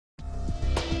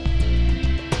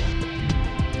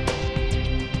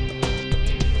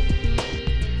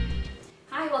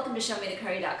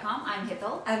ShowMeTheCurry.com. I'm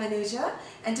Hital. I'm Anuja,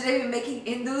 and today we're making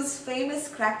Indu's famous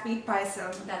cracked wheat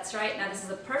payasam. That's right. Now this is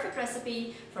a perfect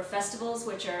recipe for festivals,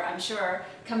 which are, I'm sure,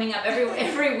 coming up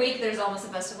every week. There's almost a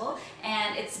festival,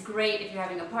 and it's great if you're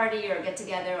having a party or a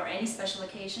get-together or any special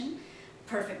occasion.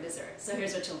 Perfect dessert. So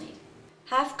here's what you'll need.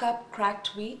 Half cup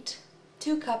cracked wheat,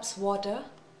 2 cups water,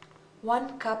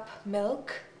 1 cup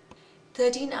milk,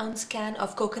 13-ounce can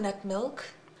of coconut milk,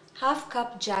 half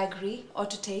cup jaggery or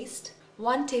to taste,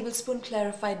 1 tablespoon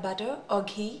clarified butter or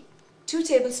ghee, 2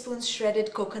 tablespoons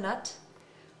shredded coconut,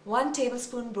 1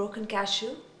 tablespoon broken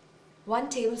cashew, 1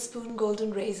 tablespoon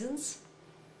golden raisins,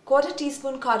 1/4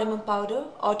 teaspoon cardamom powder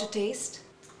or to taste.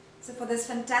 So for this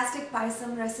fantastic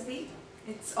payasam recipe,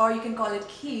 or you can call it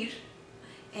khir,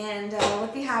 and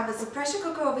what we have is a pressure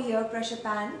cooker over here, pressure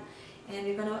pan, and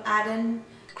we're going to add in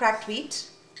cracked wheat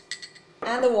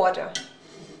and the water.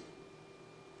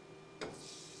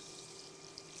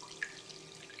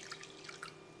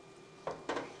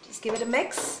 Just give it a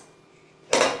mix,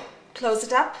 close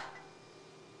it up,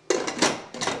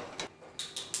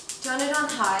 turn it on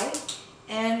high,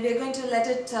 and we're going to let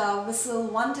it whistle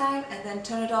one time and then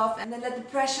turn it off and then let the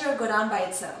pressure go down by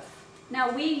itself.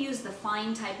 Now we use the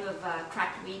fine type of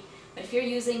cracked wheat, but if you're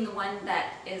using the one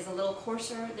that is a little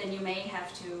coarser, then you may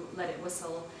have to let it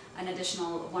whistle an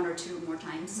additional 1 or 2 more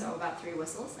times, so about 3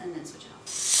 whistles, and then switch it off.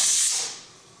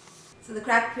 So the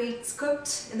cracked wheat's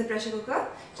cooked in the pressure cooker.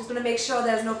 Just going to make sure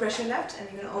there's no pressure left, and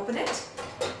you're going to open it.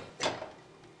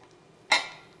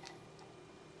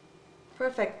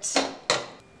 Perfect. So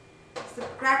the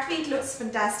cracked wheat looks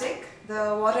fantastic.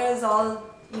 The water is all,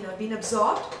 been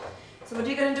absorbed. So what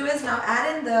you're going to do is now add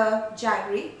in the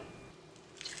jaggery.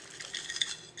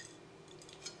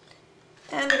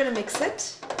 And we're going to mix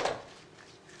it.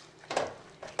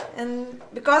 And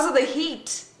because of the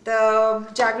heat, the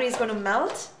jaggery is going to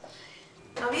melt.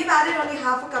 Now we've added only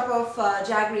half a cup of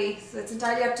jaggery, so it's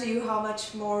entirely up to you how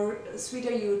much more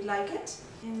sweeter you'd like it.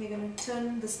 And we're going to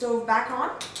turn the stove back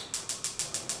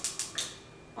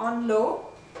on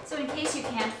low. So in case you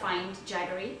can't find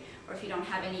jaggery, or if you don't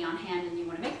have any on hand and you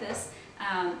want to make this,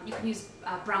 you can use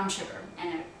brown sugar,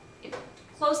 and it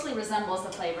closely resembles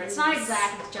the flavor. It's not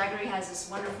exact. Jaggery has this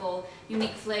wonderful,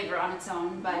 unique flavor on its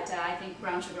own, but I think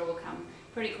brown sugar will come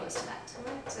pretty close to that.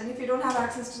 Right. And if you don't have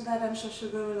access to that, I'm sure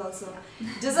sugar will also.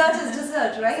 Dessert is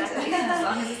dessert, right? Exactly. As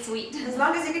long as it's sweet. As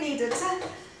long as you can eat it.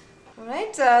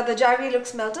 Alright, the jaggery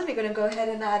looks melted. We're going to go ahead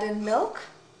and add in milk.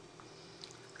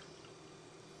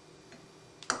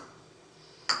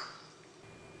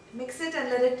 Mix it and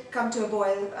let it come to a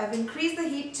boil. I've increased the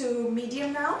heat to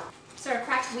medium now. So our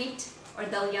cracked wheat, or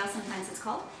daliya sometimes it's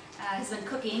called, has been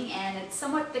cooking, and it's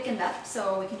somewhat thickened up,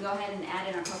 so we can go ahead and add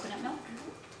in our coconut milk.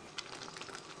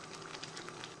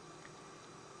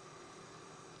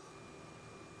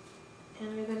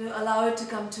 And we're going to allow it to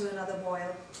come to another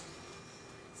boil.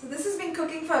 So this has been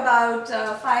cooking for about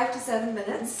 5 to 7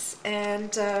 minutes,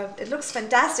 and it looks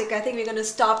fantastic. I think we're going to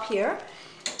stop here,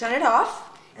 turn it off,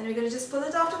 and we're going to just pull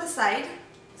it off to the side.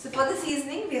 So for the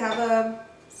seasoning, we have a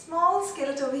small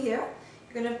skillet over here.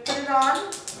 We're going to put it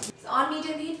on. So on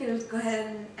medium heat, we'll go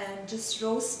ahead and just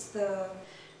roast the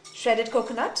shredded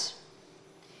coconut.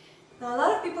 Now a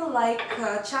lot of people like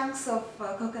chunks of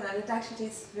coconut. It actually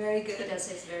tastes very good. It does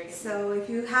taste very good. So if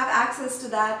you have access to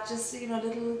that, just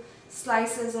little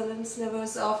slices or little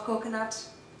slivers of coconut,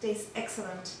 tastes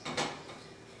excellent.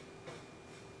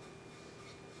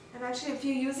 And actually, if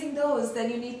you're using those,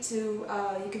 then you need to,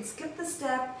 you can skip the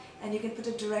step and you can put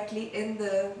it directly in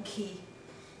the ghee.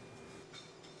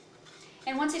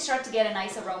 And once you start to get a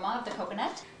nice aroma of the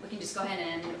coconut, we can just go ahead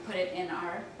and put it in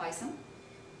our payasam.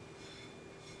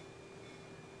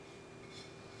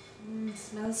 It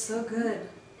smells so good.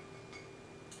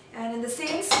 And in the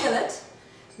same skillet,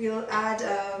 we'll add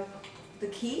the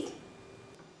ghee.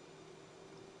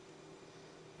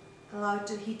 Allow it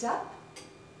to heat up.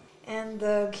 And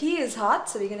the ghee is hot,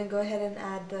 so we're going to go ahead and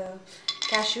add the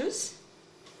cashews.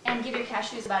 And give your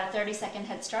cashews about a 30-second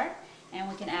head start, and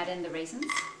we can add in the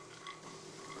raisins.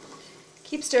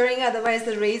 Keep stirring, otherwise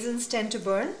the raisins tend to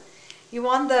burn. You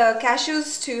want the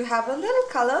cashews to have a little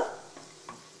color.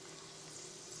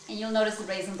 And you'll notice the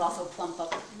raisins also plump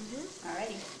up.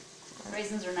 Alrighty. The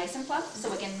raisins are nice and plump, so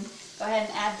we can go ahead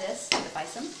and add this to the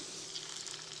payasam.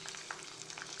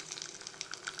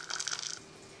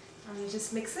 And you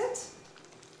just mix it.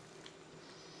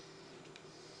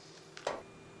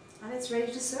 And it's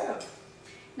ready to serve.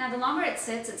 Now the longer it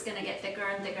sits, it's going to get thicker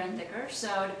and thicker and thicker,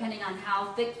 so depending on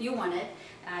how thick you want it,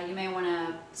 you may want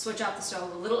to switch off the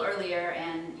stove a little earlier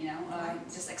and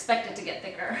just expect it to get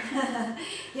thicker.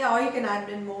 Yeah, or you can add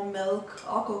in more milk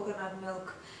or coconut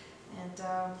milk. And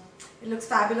it looks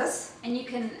fabulous. And you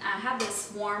can have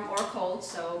this warm or cold,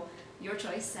 so your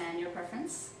choice and your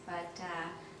preference. But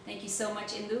thank you so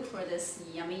much, Indu, for this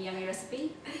yummy, yummy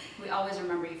recipe. We always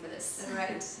remember you for this.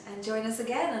 Right. And join us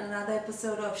again on another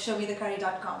episode of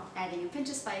ShowMeTheCurry.com. Adding a pinch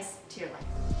of spice to your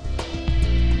life.